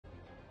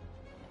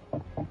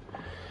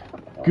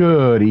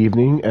Good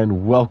evening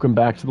and welcome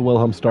back to the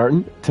Wilhelm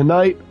Startin.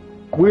 Tonight,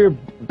 we're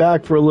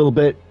back for a little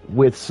bit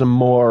with some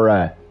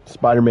more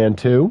Spider-Man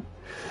 2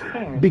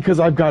 because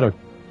I've got a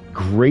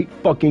great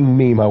fucking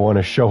meme I want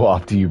to show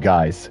off to you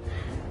guys.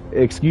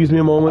 Excuse me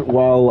a moment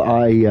while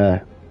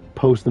I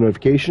post the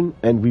notification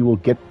and we will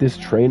get this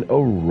train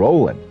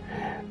a-rolling.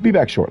 Be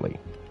back shortly.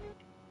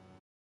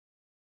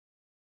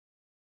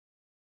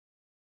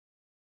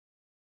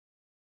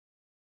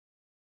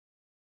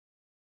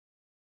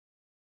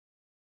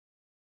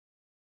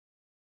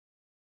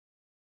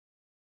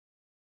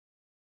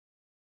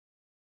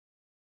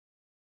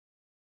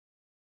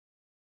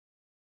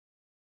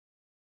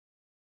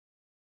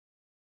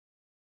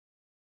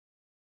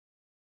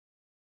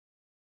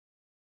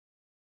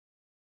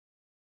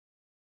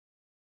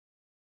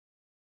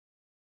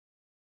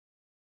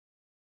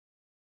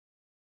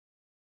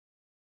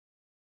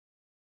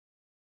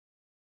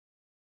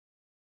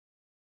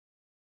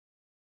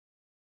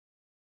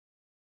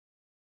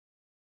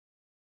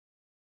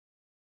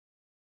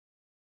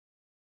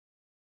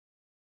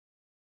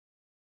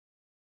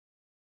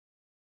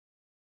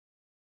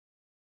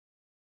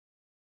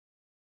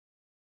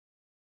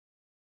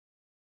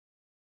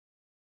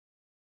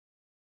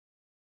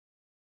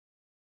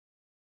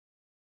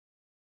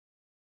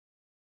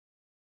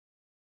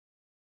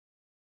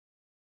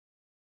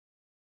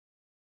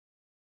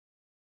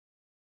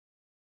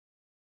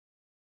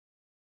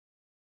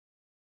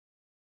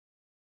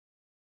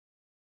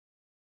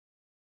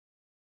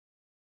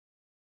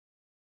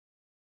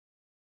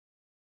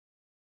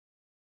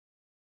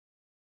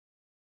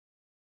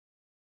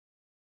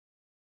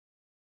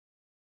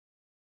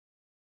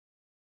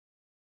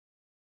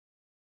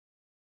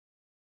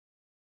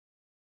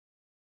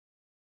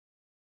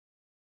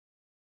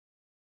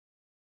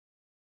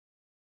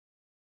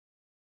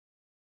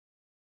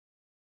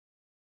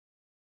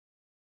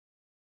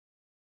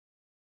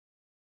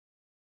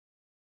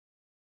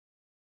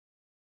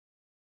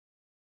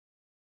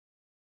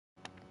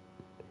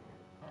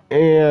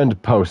 And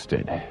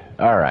posted.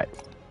 Alright.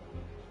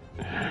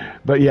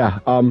 But yeah,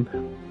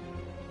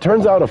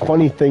 turns out a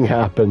funny thing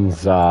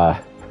happens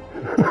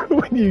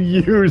when you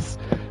use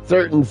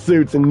certain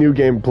suits in New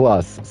Game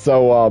Plus.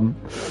 So,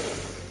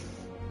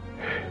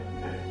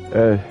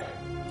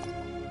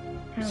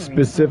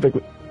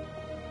 specifically...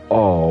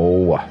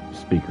 Oh,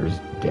 speaker's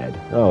dead.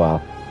 Oh,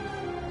 well.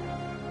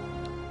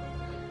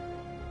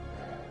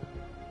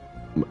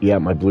 Yeah,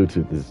 my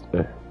Bluetooth is...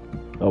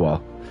 oh,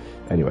 well.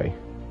 Anyway.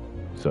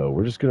 So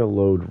we're just going to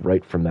load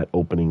right from that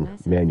opening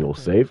manual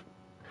save.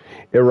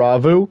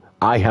 Iravu,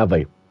 I have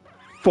a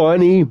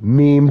funny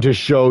meme to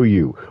show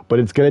you, but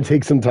it's going to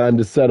take some time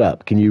to set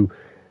up. Can you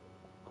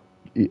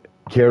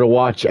care to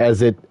watch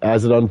as it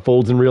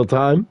unfolds in real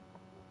time?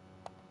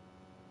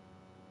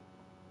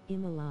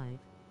 I'm alive.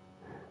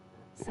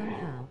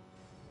 Somehow.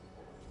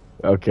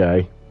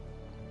 Okay.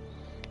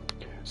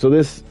 So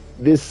this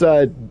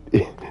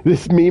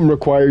meme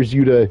requires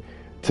you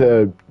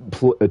to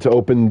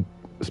open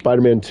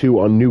Spider-Man 2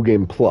 on New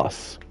Game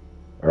Plus,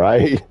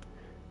 alright?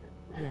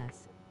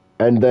 Yes.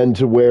 And then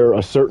to wear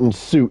a certain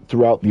suit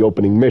throughout the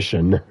opening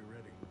mission.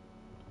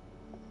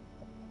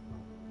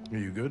 Are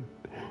you good?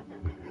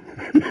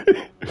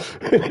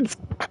 it's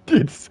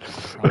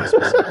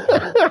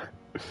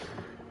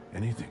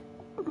Anything.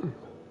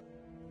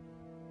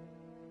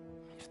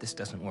 If this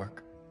doesn't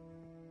work,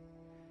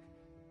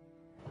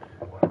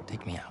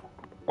 take me out.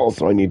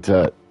 Also, I need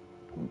to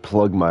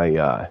plug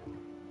my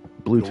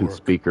Bluetooth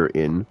speaker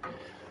in.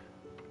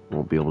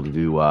 Won't be able to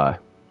do I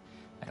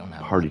don't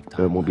have party. enough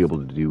time Won't be left.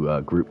 able to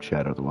do group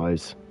chat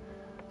otherwise.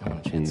 No one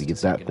I need chance to to get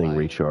say that thing goodbye.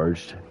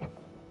 recharged.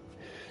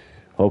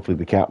 Hopefully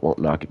the cat won't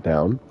knock it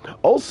down.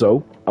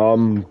 Also,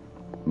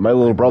 my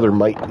little brother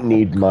might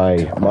need my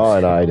ma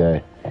and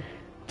I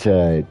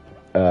to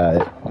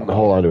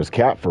hold on to his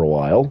cat for a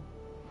while.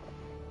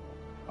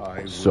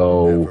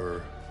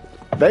 So,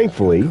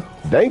 thankfully,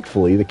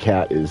 the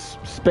cat is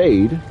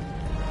spayed,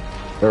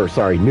 or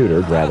sorry,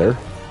 neutered rather,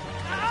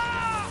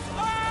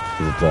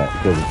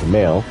 because it's a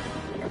male.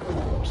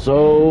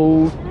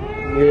 So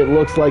it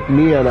looks like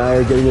Mia and I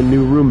are getting a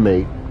new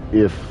roommate,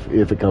 if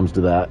it comes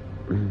to that.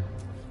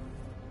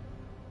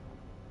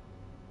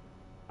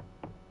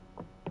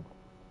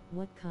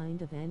 What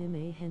kind of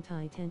anime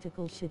hentai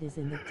tentacle shit is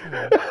in the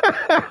tank?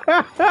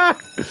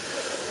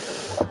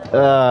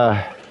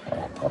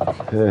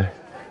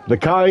 The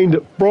kind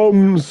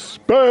from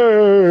space.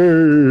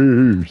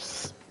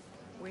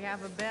 We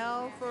have a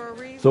bell for a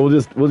reason. So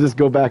we'll just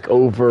go back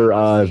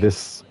over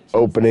this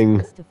opening.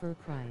 Christopher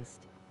Christ.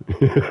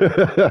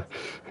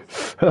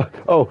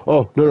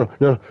 oh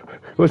no.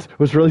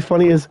 What's really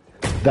funny is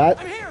that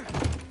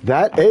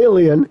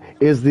alien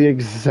is the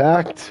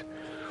exact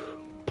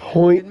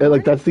point.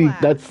 Like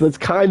that's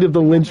kind of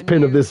the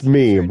linchpin of this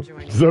meme.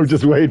 So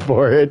just wait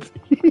for it.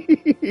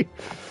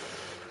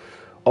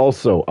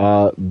 Also,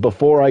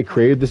 before I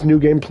created this New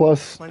Game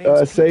Plus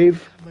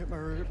save,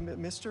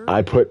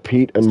 I put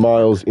Pete and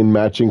Miles in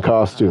matching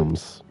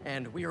costumes.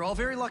 And we are all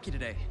very lucky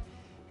today.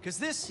 Because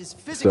this is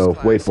physics So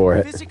class. wait for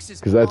it, Physics is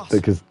because that's awesome.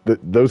 because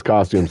those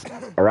costumes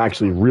are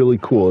actually really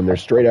cool, and they're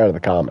straight out of the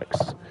comics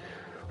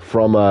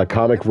from a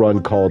comic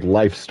run called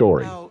Life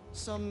Story, How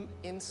some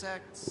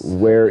insects,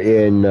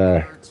 wherein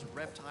birds,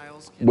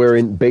 reptiles can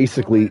wherein just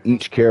basically grow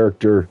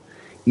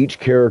each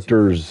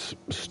character's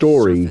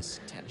story surface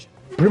tension.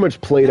 pretty much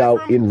played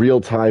out in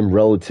real time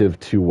relative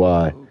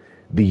to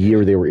the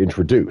year they were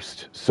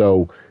introduced.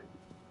 So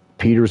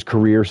Peter's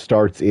career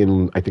starts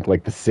in, I think,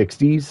 like the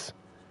 60s.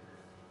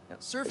 Now,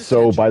 surface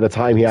So tension by the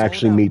time he is all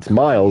actually about meets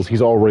Miles,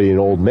 he's already an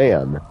old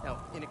man,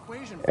 Now, in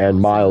equation and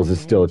form, Miles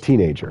is still a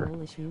teenager.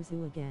 Polish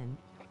Yuzu again.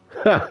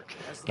 as long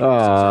as it's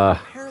are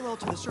parallel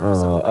to the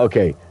surface of the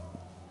Okay.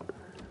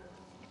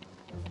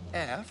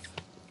 F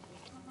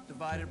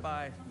divided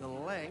by the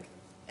length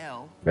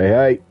L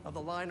Hey, of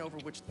the line over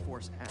which the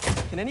force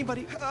acts. Can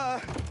anybody?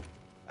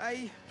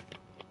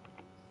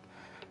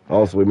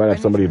 Also, we might have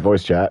somebody in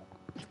voice chat.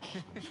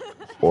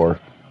 Or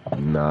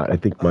not. I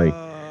think my...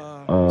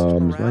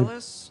 Mr. is my...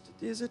 Morales,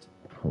 is it?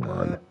 Hold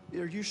on.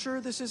 Are you sure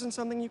this isn't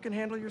something you can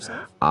handle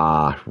yourself?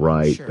 Ah,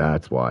 right. Sure.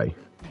 That's why.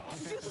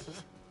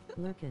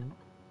 Lurkin.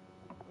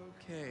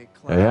 Okay,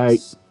 Hey,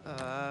 class.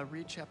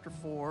 Read chapter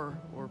 4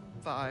 or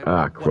 5.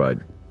 Ah, whatever.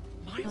 crud.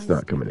 It's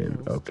not coming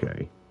in.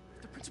 Okay.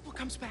 The principal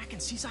comes back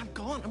and sees I'm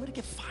gone. I'm gonna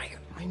get fired.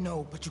 I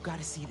know, but you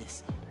gotta see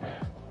this.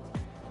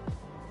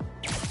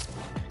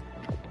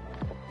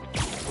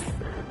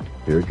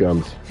 Here it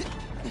comes.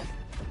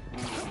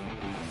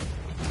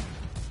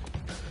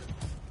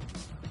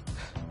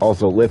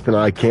 Also, Lift and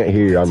I can't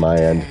hear you on my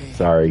end.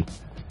 Sorry.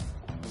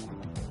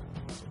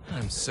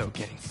 I'm so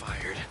getting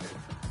fired.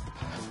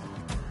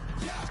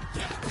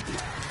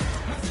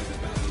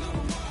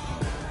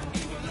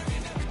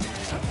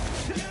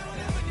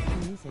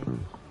 Music.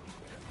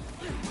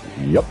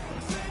 Yep.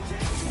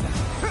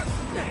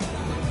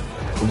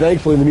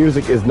 Thankfully, the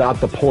music is not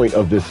the point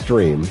of this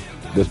stream.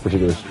 This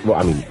particular... Well,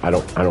 I mean, I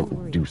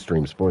don't do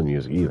streams for the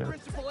music either.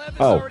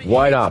 Oh,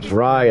 White Ops,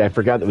 right. I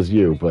forgot that was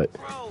you, but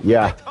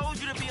yeah.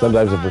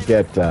 Sometimes I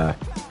forget.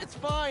 It's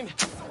fine.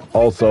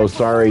 Also,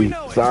 sorry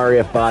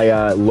if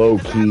I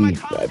low-key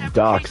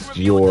doxed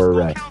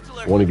your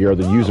one of your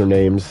other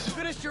usernames.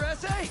 Finished your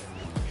essay?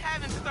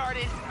 Haven't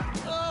started.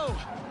 Oh.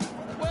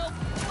 Well,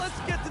 let's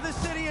get to the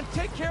city and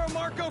take care of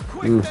Marco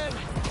quick then.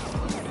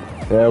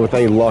 Yeah, with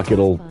any luck,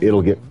 it'll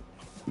get.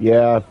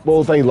 Yeah, well,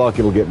 with any luck,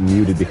 it'll get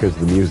muted because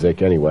of the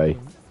music anyway.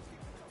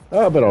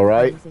 Oh, but all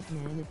right. Music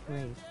man is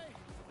great.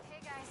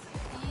 Hey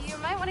guys, you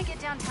might want to get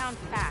downtown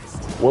fast.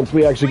 Once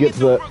I actually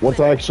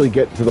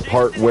get to the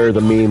part where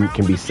the meme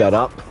can be set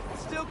up,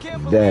 Still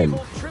can't believe then,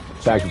 old Triple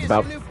in fact, J is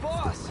about your new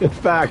boss. in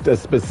fact, a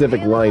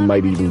specific line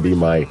might even be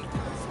my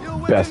You'll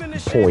whip best him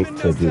into shape point in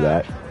to no do time.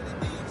 that.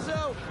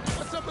 So,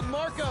 what's up with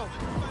Marco?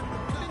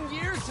 Been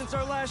years since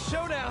our last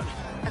showdown.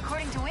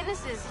 According to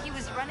witnesses, he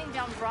was running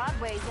down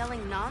Broadway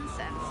yelling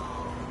nonsense.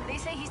 They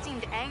say he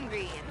seemed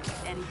angry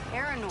and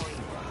paranoid,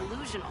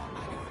 delusional.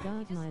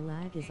 God, my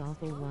lag is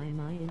awful. Why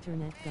my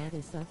internet god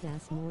is suck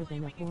ass more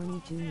than a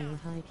horny junior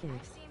high kid.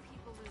 I've seen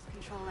people lose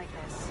control like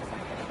this.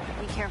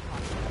 Be careful.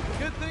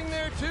 Good thing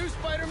there too,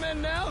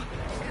 Spider-Man now.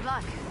 Good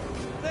luck.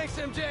 Thanks,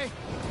 MJ.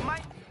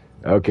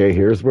 Okay,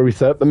 here's where we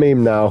set up the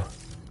meme now.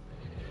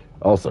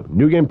 Also,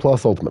 new game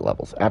plus ultimate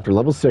levels. After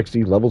level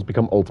 60, levels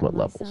become ultimate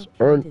My levels.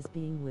 subcat is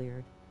being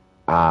weird.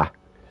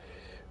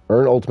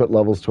 Earn ultimate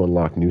levels to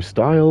unlock new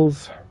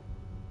styles.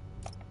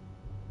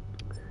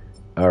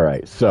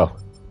 Alright, so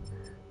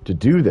to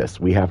do this,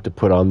 we have to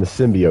put on the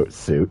symbiote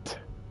suit.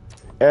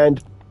 And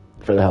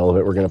for the hell of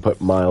it, we're going to put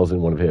Miles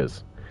in one of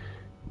his.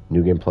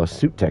 New Game Plus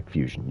Suit Tech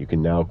Fusion. You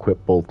can now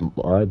equip both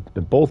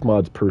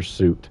mods per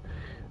suit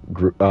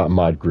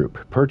mod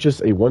group.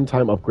 Purchase a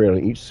one-time upgrade on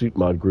each suit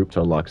mod group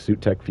to unlock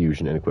Suit Tech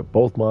Fusion and equip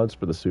both mods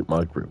for the suit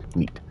mod group.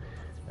 Neat.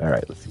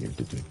 Alright, let's see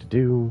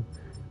here.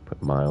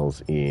 Put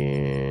Miles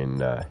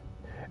in...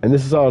 and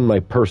this is on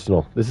my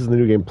personal... This is the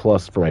New Game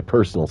Plus for my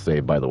personal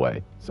save, by the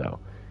way. So,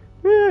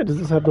 yeah, does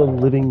this have the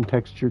living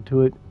texture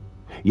to it?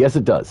 Yes,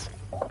 it does.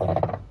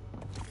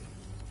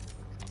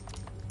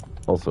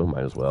 Also,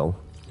 might as well.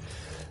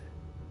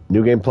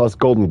 New Game Plus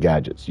Golden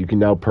Gadgets. You can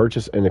now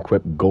purchase and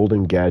equip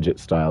golden gadget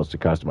styles to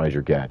customize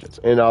your gadgets.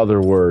 In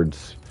other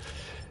words,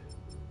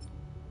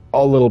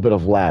 a little bit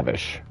of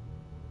lavish.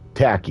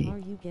 Tacky. Are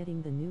you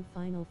getting the new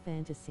Final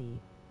Fantasy?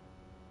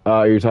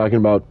 You're talking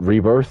about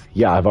Rebirth?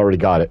 Yeah, I've already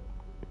got it.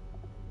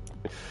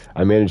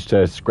 I managed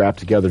to scrap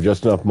together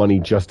just enough money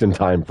just in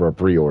time for a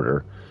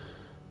pre-order.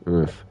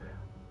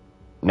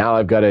 Now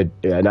I've got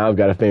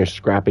to finish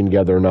scrapping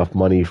together enough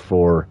money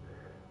for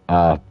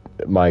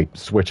my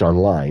Switch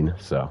Online,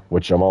 so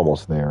which I'm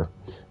almost there.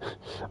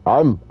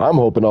 I'm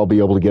hoping I'll be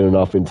able to get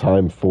enough in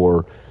time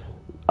for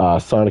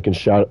Sonic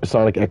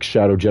X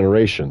Shadow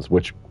Generations,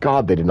 which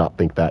God, they did not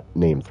think that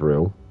name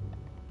through.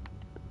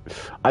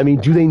 I mean,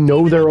 do they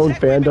know their own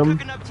fandom?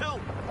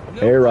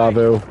 Hey,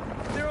 Ravu.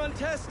 They're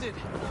untested.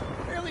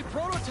 Barely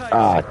prototypes.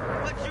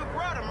 But you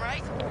brought them,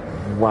 right?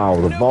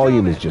 Wow, the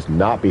volume is just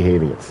not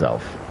behaving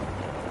itself.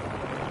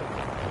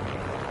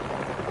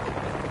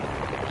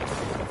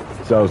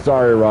 So,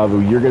 sorry, Ravu,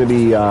 you're going to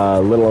be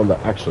a little on the...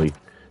 Actually,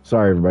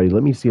 sorry, everybody.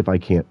 Let me see if I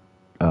can't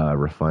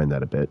refine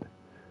that a bit.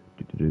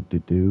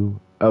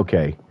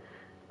 Okay.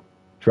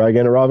 Try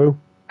again, Ravu?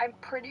 I'm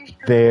pretty sure.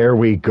 There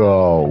we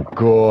go.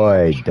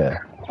 Good.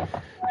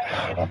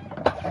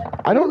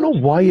 I don't know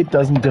why it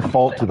doesn't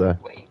default to the...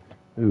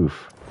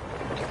 Oof.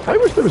 I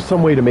wish there was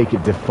some way to make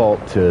it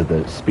default to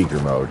the speaker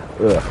mode.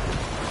 Ugh.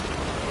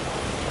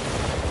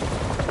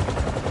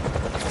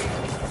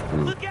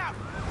 Look out!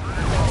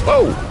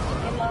 Oh!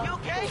 You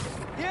okay?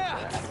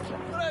 Yeah,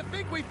 but I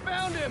think we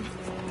found him.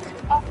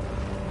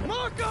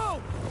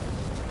 Marco!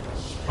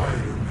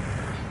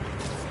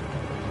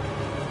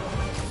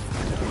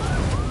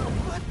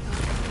 What?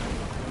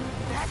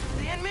 That's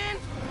Sandman?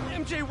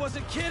 MJ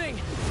wasn't kidding.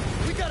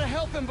 We gotta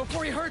help him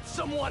before he hurts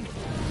someone.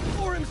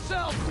 Or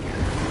himself.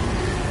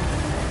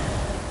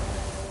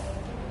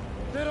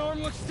 That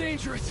arm looks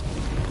dangerous.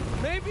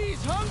 Maybe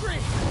he's hungry.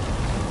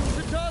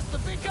 Should toss the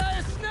big guy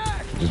a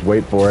snack. Just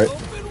wait for it.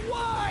 Open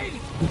wide.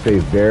 And pay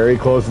very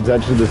close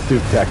attention to the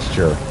suit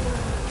texture.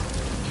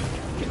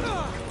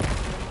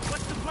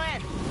 What's the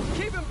plan?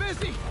 Keep him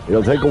busy.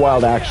 It'll take a while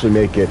to actually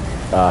make it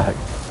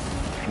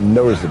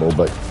noticeable,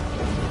 but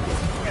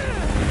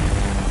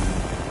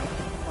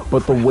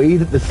the way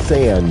that the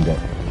sand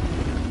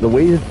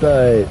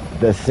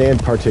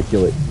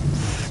particulate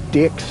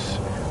sticks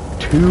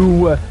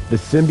to the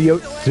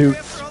symbiote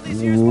suit's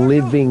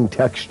living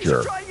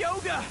texture. Try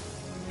yoga.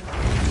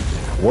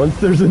 Once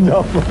there's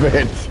enough of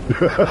it,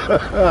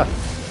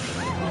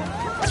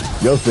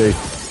 you'll see.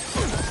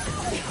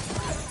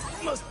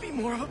 Must be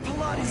more of a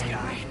Pilates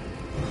guy.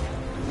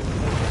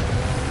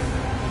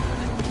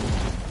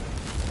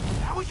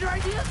 That was your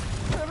idea?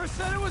 Never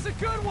said it was a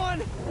good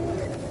one. It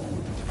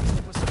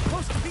was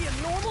supposed to be a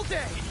normal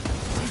day.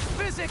 Teach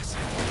physics,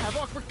 have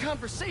awkward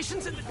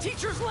conversations in the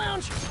teacher's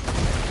lounge.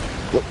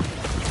 Use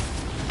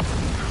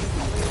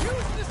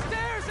the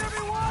stairs,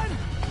 everyone!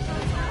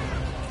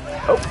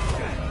 Oh.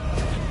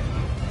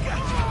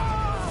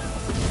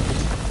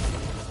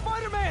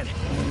 Spider-Man!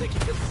 Think you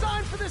can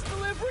sign for this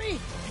delivery?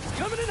 It's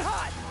coming in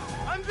hot!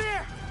 I'm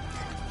there!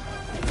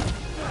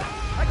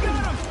 I got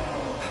him!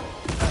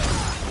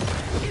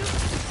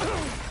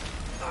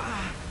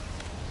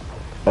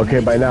 Okay,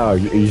 by now, are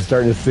you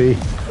starting to see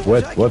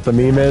what the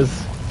meme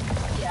is?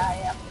 Yeah, I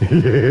am.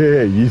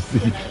 Yeah, you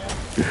see.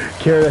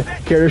 Care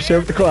to share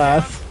with the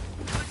class?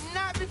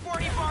 Not before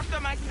he barked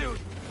on my suit.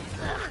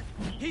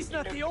 He's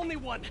not the only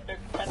one.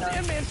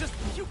 Sandman just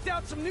puked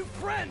out some new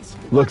friends.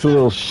 Looks a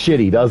little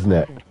shitty, doesn't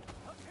it?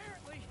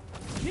 Apparently.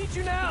 Need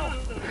you now.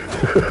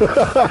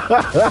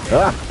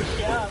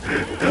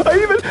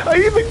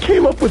 I even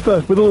came up with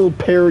a little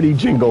parody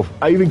jingle.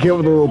 I even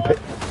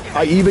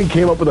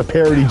came up with a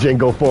parody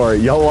jingle for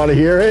it. Y'all want to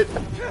hear it?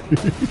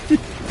 Mr.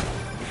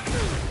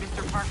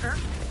 Parker?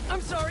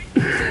 I'm sorry.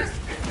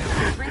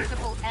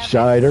 Principal Evans.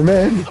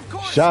 Shiderman,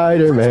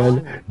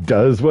 Shiderman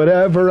does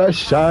whatever a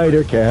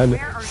Shider can.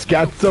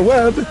 Scats a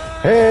web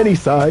any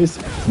size,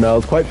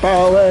 smells quite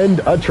foul and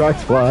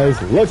attracts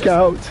flies. Look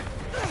out!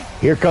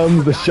 Here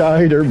comes the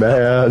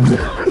Shiderman.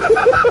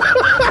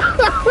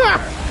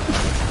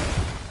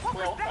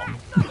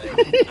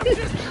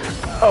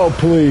 Oh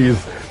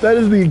please, that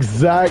is the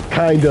exact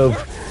kind of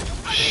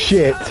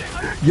shit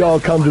y'all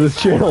come to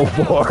this channel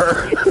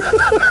for.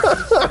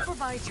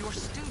 Supervise your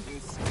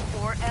students,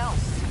 or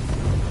else.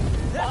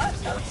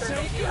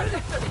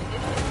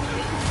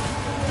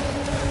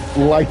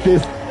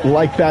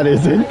 Like that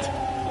isn't.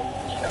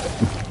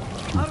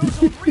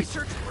 Otto's old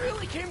research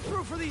really came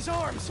through for these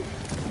arms.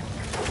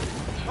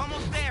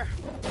 Almost there.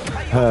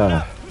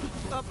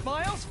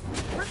 Miles?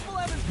 Principal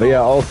Evans. But yeah,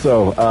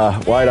 also,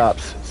 White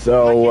Ops.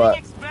 So,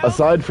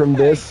 aside from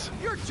this,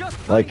 You're just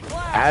like,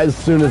 class. as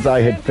soon as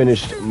I had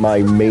finished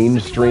my main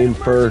stream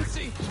for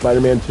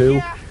Spider-Man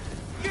 2,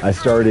 I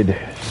started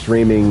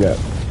streaming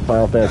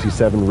Final Fantasy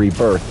VII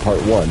Rebirth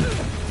Part 1.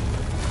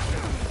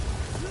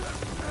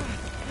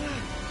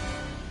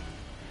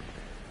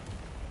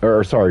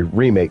 Or, sorry,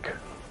 Remake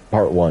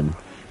Part 1.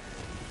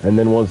 And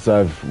then once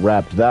I've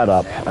wrapped that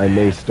up, I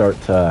may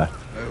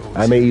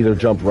either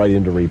jump right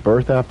into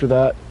Rebirth after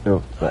that.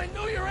 No, I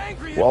know you're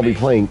angry. well, I'll be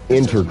playing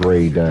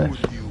Intergrade.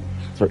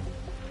 Sorry.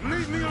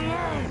 Leave me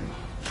alone.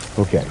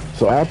 Okay,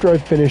 so after I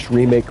finish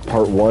Remake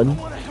Part 1, I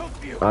want to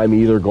help you, I'm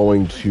either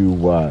going to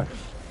but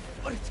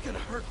it's gonna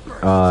hurt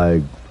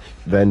first.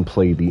 then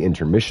play the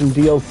intermission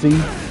DLC,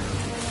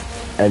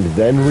 and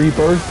then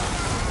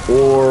Rebirth,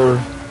 or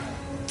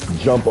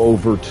jump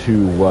over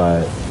to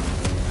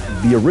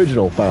the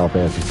original Final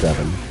Fantasy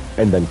VII,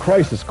 and then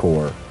Crisis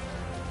Core,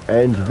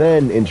 and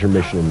then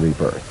intermission and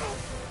Rebirth.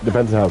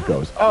 Depends on how it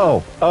goes.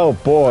 Oh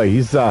boy,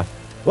 he's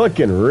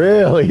looking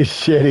really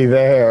shitty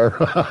there.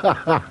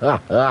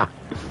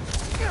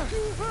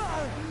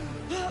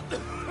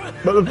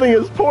 But the thing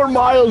is, poor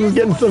Miles is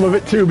getting some of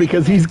it too,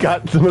 because he's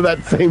got some of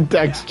that same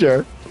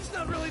texture. He's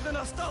not really the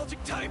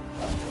nostalgic type.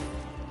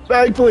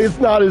 Thankfully, it's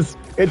not as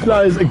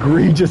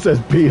egregious as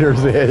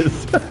Peter's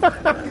is. He's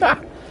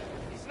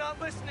not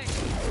listening.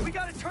 We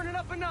gotta turn it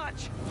up a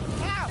notch.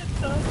 Ow!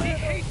 He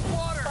hates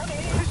water.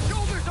 His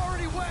shoulder's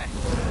already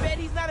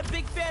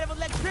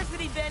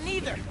electricity then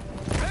either.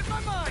 Read my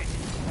mind.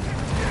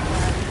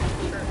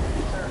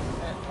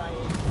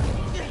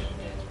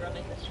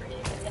 Running the stream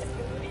at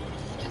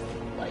least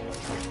like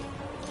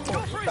Go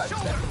for his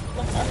shoulder.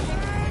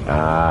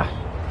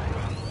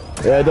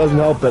 Yeah, it doesn't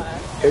help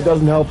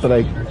that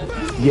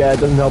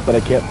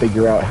I can't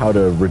figure out how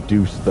to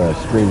reduce the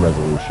stream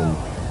resolution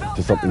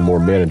to something more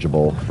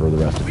manageable for the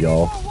rest of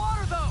y'all.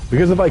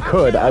 Because if I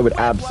could, I would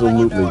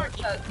absolutely.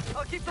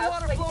 I'll keep the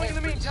water flowing in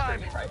the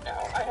meantime. right now.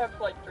 I have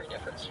like 3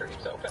 different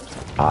streams open.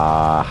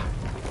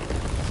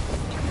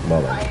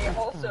 Mother. I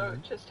also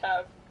just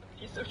have a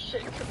piece of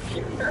shit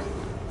computer.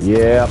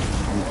 Yeah,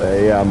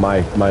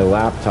 my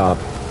laptop.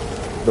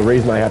 The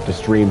reason I have to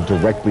stream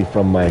directly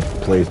from my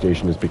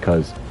PlayStation is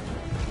because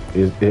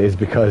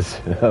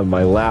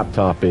my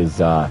laptop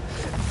is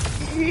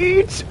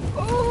it's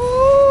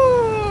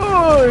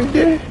old.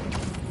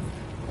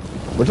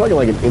 We're talking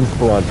like an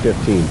Inspiron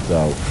 15,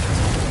 so.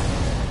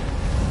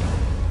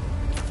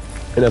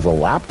 And as a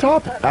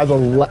laptop,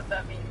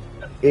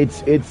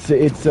 it's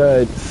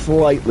a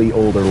slightly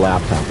older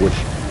laptop, which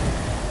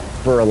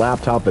for a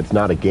laptop that's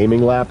not a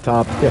gaming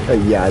laptop,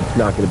 yeah, it's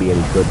not going to be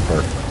any good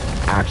for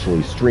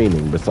actually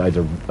streaming, besides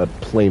a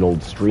plain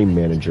old stream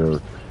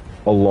manager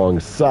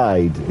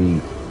alongside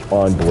the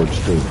onboard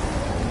stream.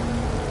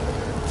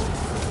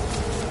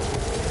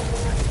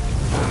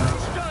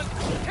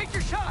 Take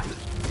your shot.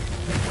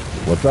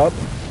 What's up?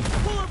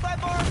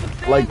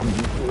 Like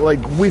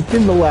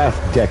within the last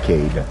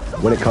decade,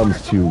 when it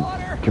comes to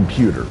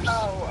computers.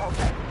 Oh,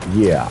 okay.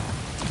 Yeah.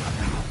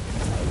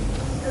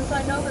 Because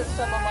I know that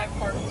some of my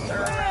parts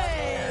are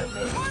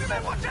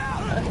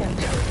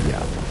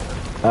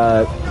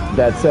Yeah.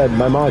 That said,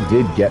 my mom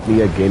did get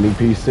me a gaming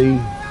PC.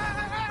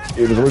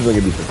 It was originally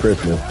going to be for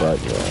Christmas, but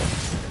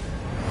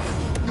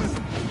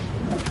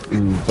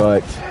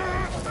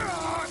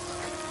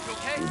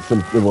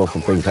some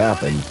things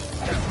happened.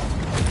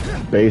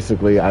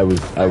 Basically, I was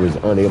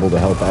unable to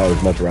help out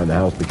as much around the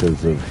house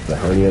because of the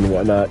hernia and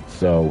whatnot.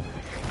 So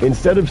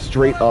instead of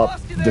straight up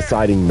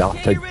deciding not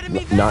to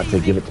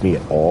give it to me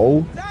at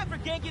all,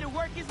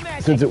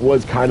 since it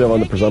was kind of on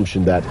the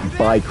presumption that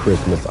by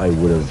Christmas I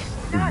would have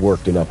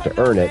worked enough to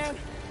earn it,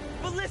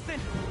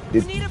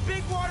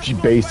 she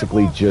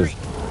basically just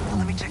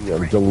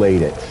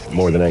delayed it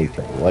more than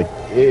anything.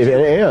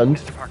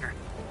 And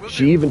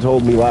she even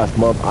told me last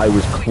month I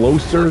was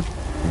closer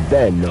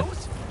then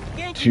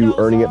to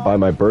earning it by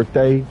my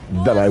birthday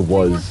than I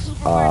was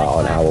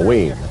on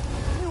Halloween.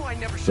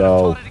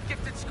 So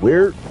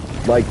we're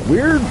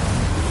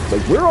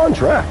on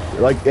track.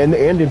 And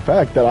in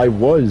fact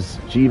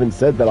she even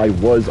said that I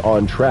was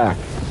on track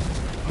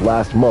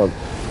last month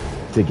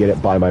to get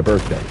it by my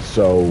birthday.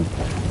 So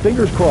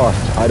fingers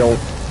crossed I don't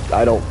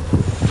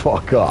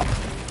fuck up.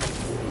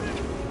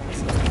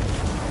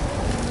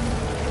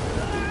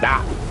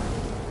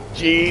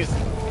 Jeez.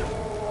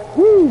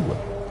 Woo!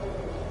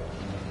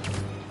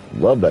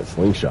 Love that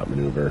slingshot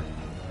maneuver.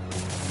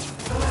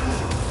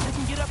 I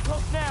can get up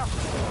close now.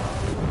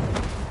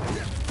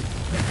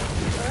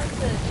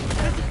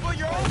 This is for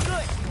your own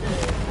good.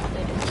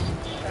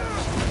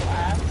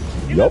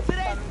 Yup.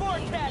 Today's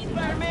forecast,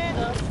 Fireman.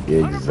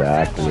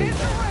 Exactly.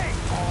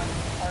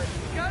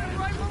 Got him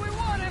right where we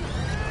want him.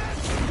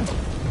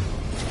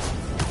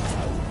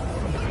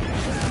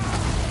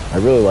 I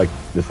really like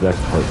this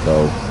next part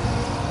though.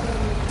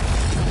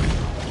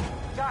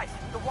 Guys,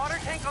 the water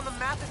tank on the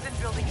Matheson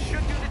building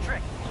should do the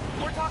trick.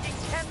 We're talking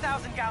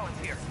 10,000 gallons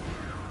here.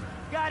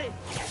 Got it.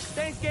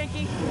 Thanks,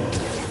 Genki.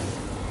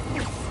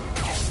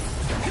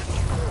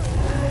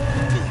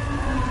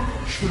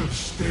 Should have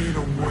stayed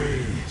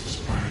away,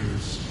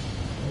 spiders.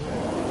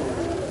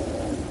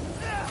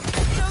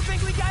 Don't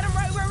think we got him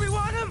right where we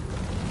want him?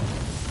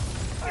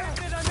 I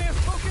admit I may have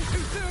spoken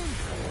too soon.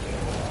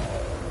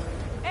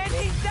 And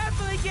he's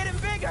definitely getting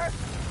bigger.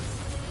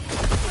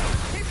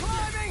 Keep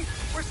climbing.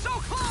 We're so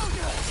close.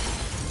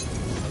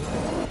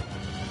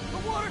 The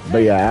water tank.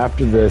 But yeah,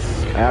 after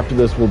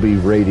this we'll be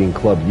raiding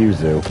Club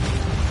Yuzu.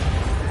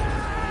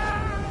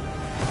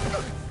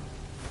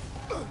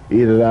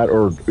 Either that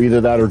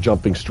or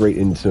jumping straight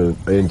into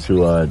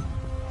a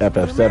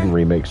FF7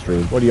 remake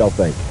stream. What do y'all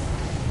think?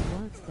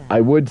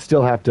 I would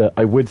still have to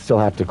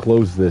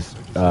close this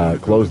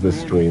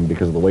stream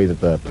because of the way that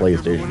the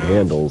PlayStation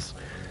handles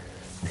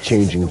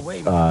changing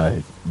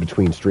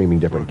between streaming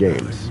different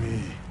games.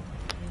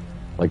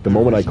 Like the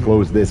moment I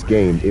close this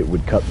game, it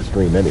would cut the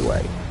stream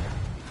anyway.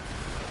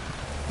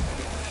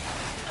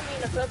 I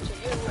mean, it's up to you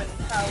and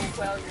how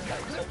well your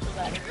social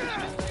battery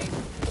is doing,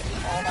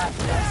 all that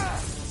stuff.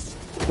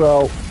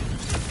 Well,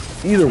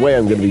 either way,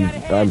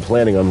 I'm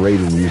planning on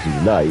raiding Yuzu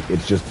tonight.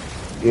 It's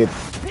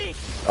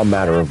a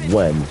matter of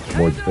when,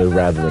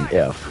 rather than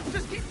if.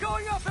 Just keep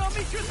going up and I'll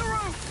meet you at the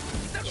roof.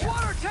 That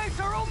water tank's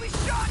our only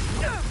shot.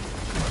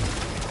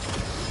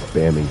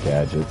 Spamming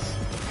gadgets.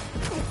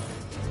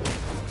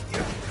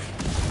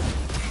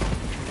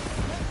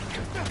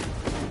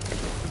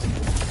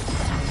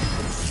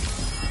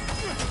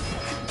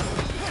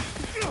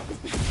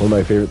 One of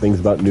my favorite things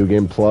about New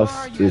Game Plus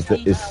is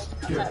that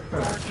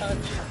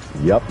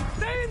Yep.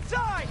 Stay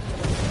inside.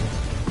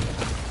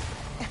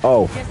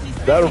 Oh,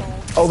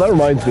 that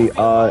reminds me.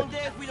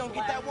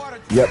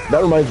 Yep,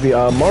 that reminds me.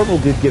 Marvel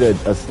did get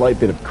a slight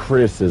bit of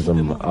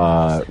criticism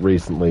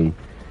recently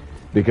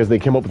because they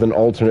came up with an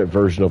alternate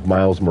version of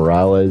Miles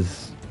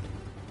Morales.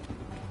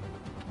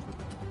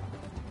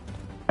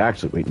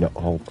 Actually, wait, no,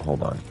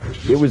 hold on.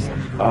 It was,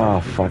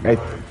 fuck, You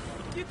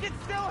can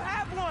still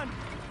have one.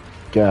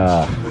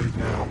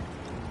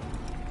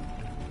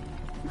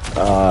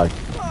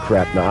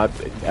 Crap, no,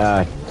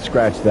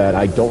 scratch that.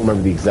 I don't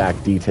remember the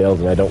exact details,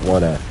 and I don't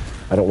want to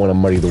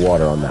muddy the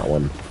water on that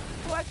one.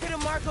 Why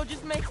couldn't Marco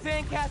just make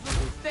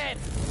sandcastles instead?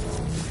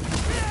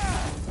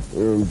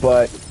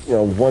 But you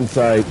know, once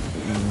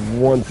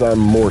I'm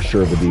more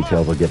sure of the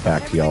details, I'll get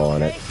back to y'all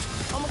on it.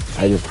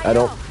 I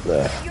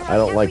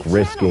don't like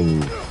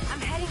risking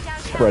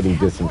spreading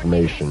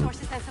disinformation,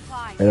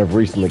 and I've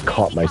recently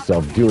caught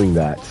myself doing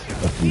that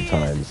a few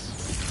times,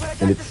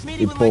 and it's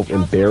both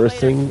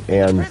embarrassing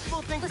and,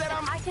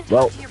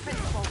 well,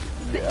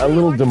 a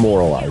little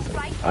demoralizing.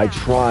 I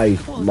try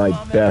my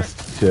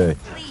best to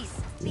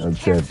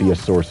be a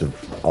source of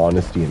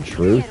honesty and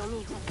truth.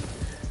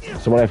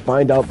 So when I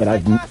find out that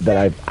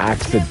I've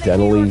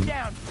accidentally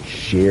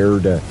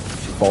shared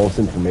false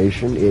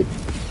information, it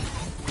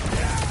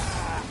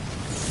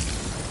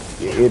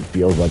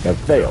feels like I've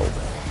failed.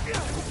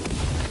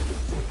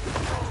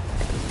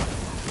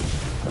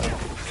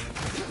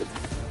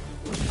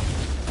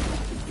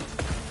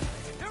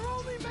 You're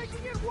only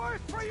making it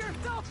worse for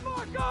yourself,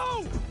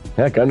 Marco!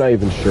 Heck, I'm not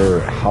even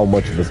sure how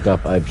much of the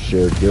stuff I've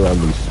shared here on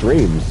these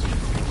streams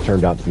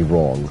turned out to be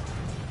wrong.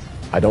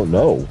 I don't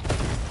know.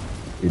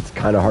 It's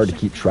kind of hard to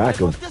keep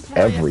track of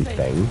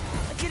everything.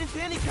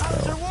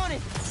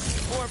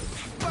 Or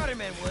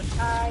Spider-Man would.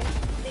 I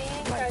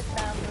think I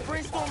found the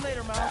Brainstorm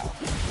later, Miles.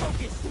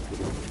 Focus.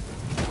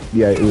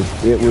 Yeah,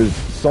 it was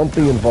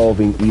something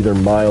involving either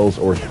Miles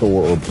or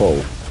Thor or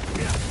both,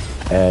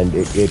 and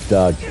it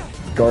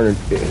garnered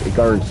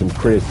some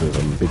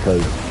criticism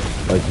because,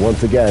 like,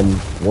 once again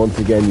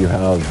you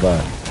have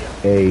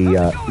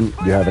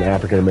an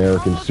African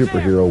American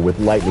superhero with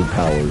lightning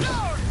powers.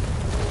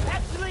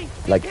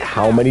 Like,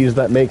 how many does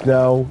that make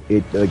now?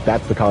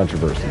 That's the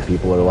controversy.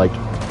 People are like,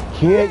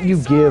 can't you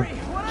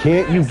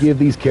give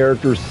these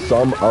characters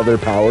some other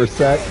power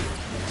set?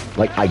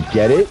 Like, I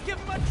get it.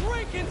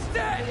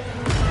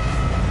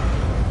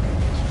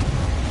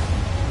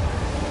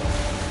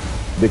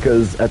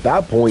 Because at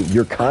that point,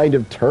 you're kind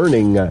of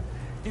turning that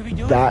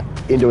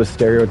into a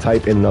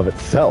stereotype in and of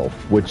itself,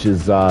 which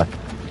is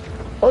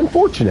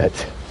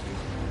unfortunate.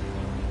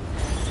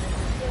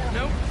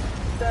 Nope.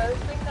 The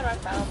thing that I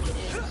found is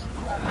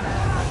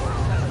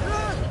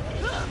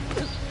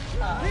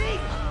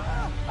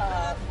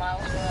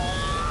Miles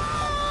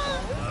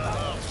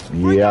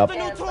Morales. Yep.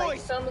 And, like,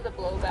 some of the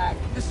blowback.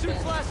 The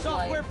suit's last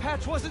software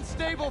patch wasn't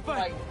stable, but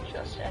like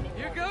just anyone.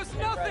 here goes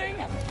nothing.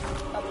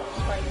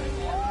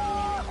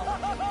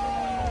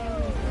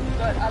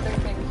 But other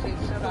things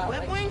is about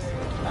Web wings?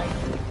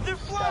 They're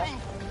flying,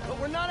 but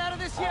we're not out of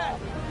this yet.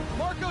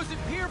 Marco's at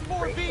Pier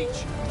 4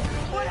 Beach.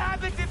 What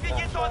happens if he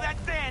gets all that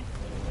sand?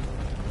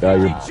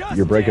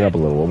 You're breaking up a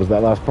little. What was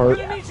that last part?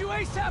 Gonna need you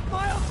ASAP,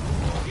 Miles.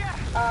 Yeah.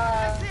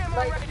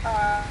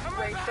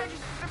 Racing,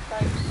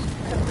 like,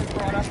 simply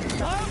brought up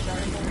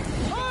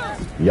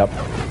Yep.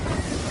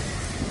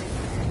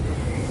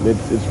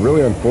 It's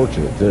really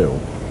unfortunate too.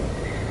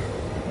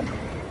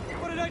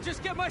 What did I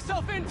just get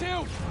myself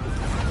into?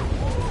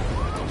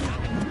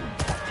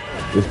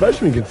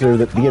 Especially when you consider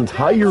that the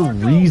entire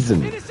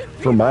reason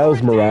for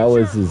Miles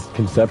Morales'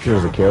 conception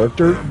as a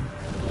character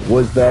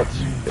was that,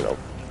 you know,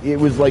 it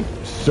was like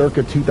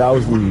circa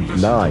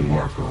 2009.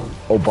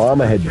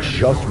 Obama had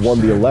just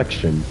won the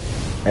election,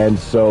 and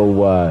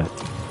so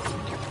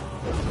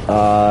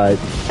I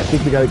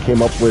think the guy that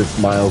came up with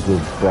Miles was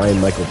Brian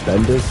Michael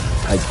Bendis.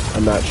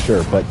 I'm not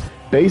sure, but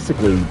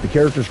basically the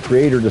character's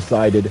creator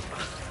decided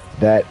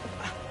that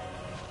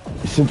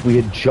since we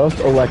had just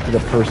elected a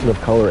person of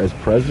color as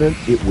president,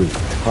 it was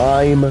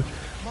time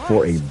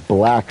for a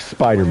black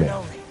Spider-Man.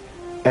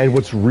 And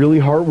what's really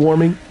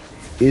heartwarming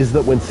is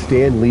that when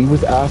Stan Lee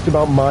was asked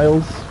about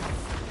Miles,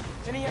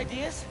 Any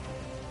ideas?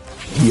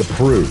 he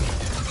approved.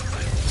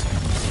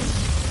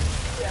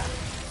 Yeah.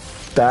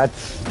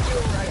 That's...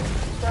 Right.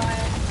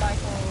 Brian,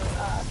 Michael,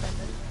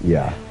 Bendis.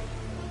 yeah.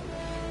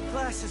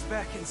 Class is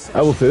back in session.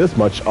 I will say this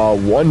much,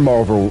 one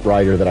Marvel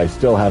writer that I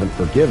still haven't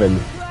forgiven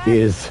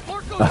is...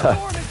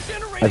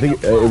 I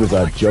think it was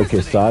Joe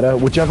Quesada,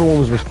 whichever one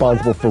was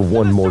responsible for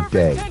One More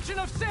Day.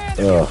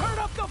 Ugh.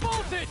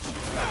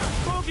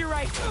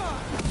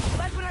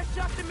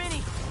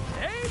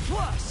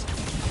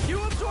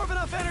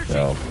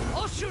 No.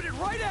 I'll shoot it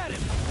right at him.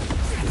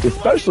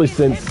 Especially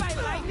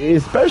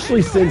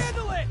since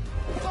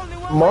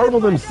Marvel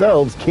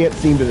themselves can't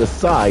seem to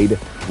decide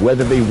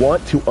whether they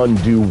want to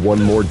undo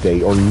One More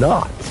Day or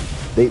not.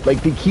 They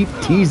keep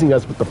teasing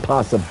us with the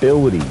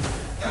possibility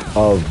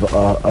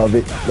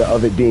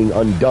of it being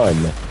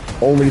undone,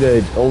 only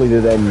to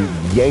then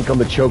yank on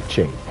the choke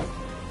chain.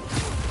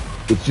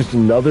 It's just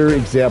another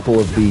example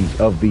of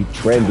the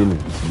trend in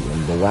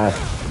the last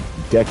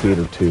decade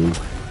or two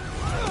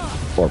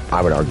or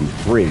I would argue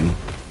 3,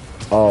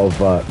 of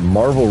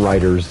Marvel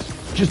writers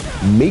just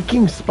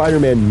making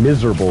Spider-Man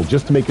miserable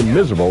just to make him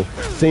miserable,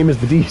 same as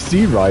the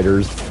DC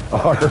writers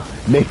are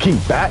making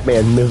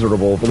Batman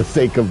miserable for the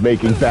sake of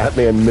making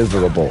Batman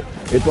miserable.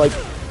 It's like,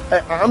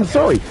 I'm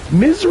sorry,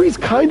 misery's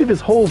kind of his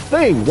whole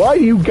thing. Why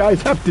do you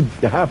guys have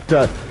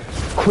to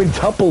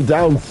quintuple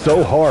down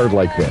so hard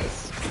like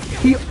this?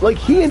 He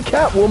and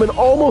Catwoman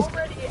almost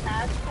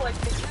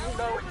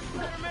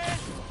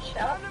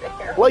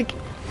like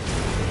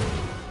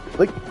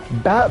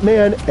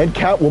Batman and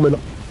Catwoman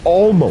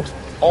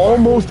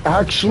almost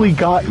actually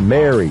got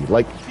married.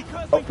 Like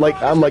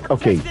I'm like,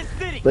 okay,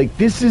 like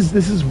this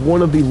is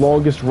one of the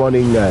longest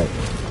running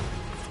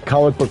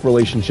comic book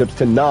relationships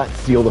to not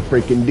seal the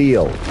freaking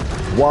deal.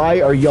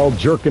 Why are y'all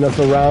jerking us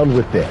around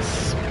with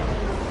this?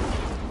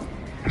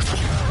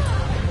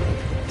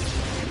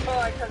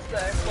 Because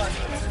the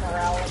question of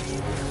morality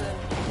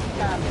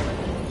and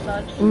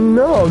such.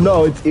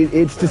 No,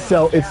 it's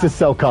to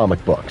sell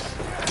comic books,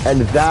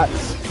 and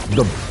that's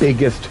the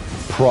biggest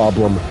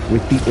problem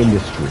with the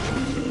industry.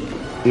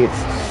 It's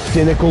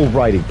cynical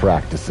writing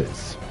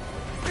practices.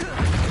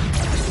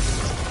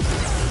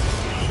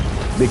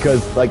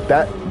 Because like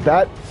that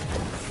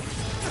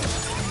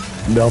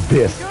no,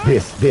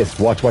 this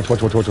watch. We're good.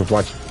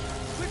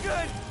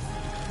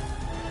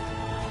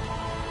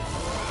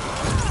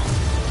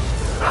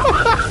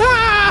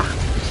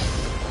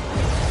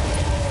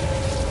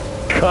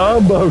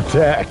 Combo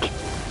tech.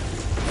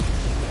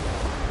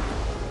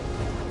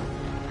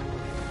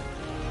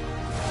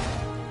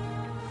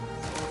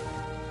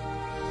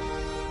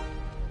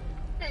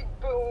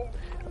 Boom.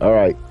 All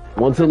right.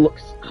 Once it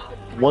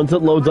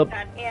loads up.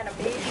 That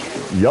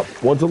animation. Yep.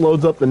 Once it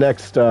loads up the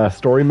next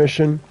story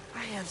mission,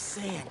 I have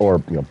sand. or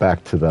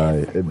back to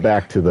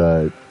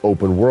the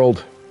open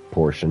world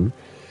portion,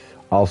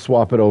 I'll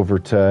swap it over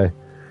to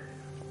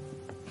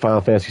Final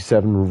Fantasy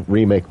VII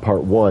Remake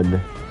Part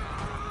 1,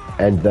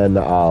 and then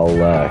I'll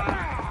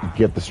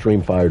get the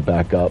stream fired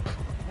back up.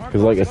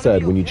 Because like I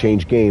said, when you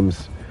change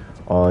games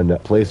on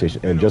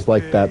PlayStation, and just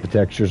like that, the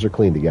textures are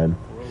cleaned again,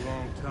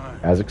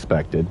 as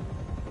expected.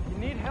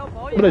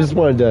 But I just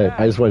wanted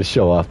to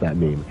show off that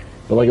meme.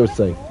 But like I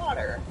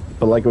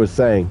was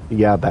saying,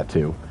 yeah, that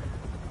too.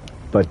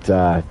 But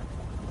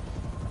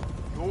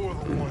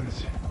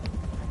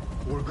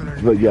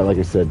yeah, like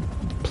I said,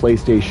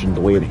 PlayStation,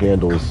 the way it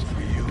handles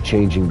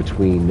changing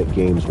between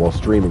games while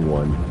streaming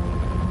one,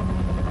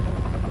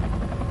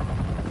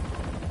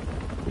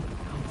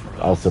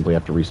 I'll simply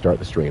have to restart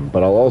the stream.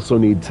 But I'll also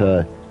need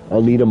a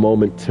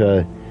moment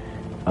to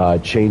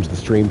change the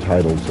stream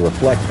title to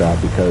reflect that,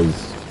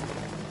 because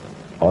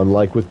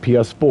unlike with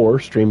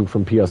PS4 streaming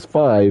from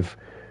PS5,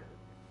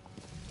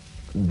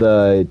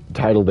 the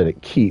title that it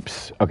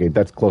keeps... Okay,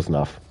 that's close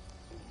enough.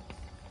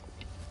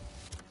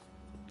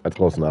 That's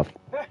close enough.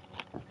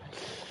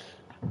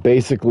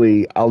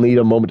 Basically, I'll need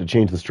a moment to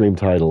change the stream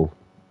title.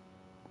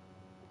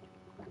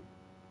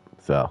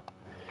 So.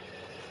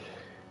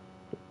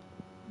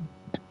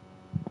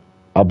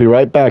 I'll be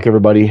right back,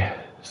 everybody.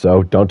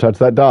 So, don't touch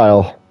that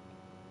dial.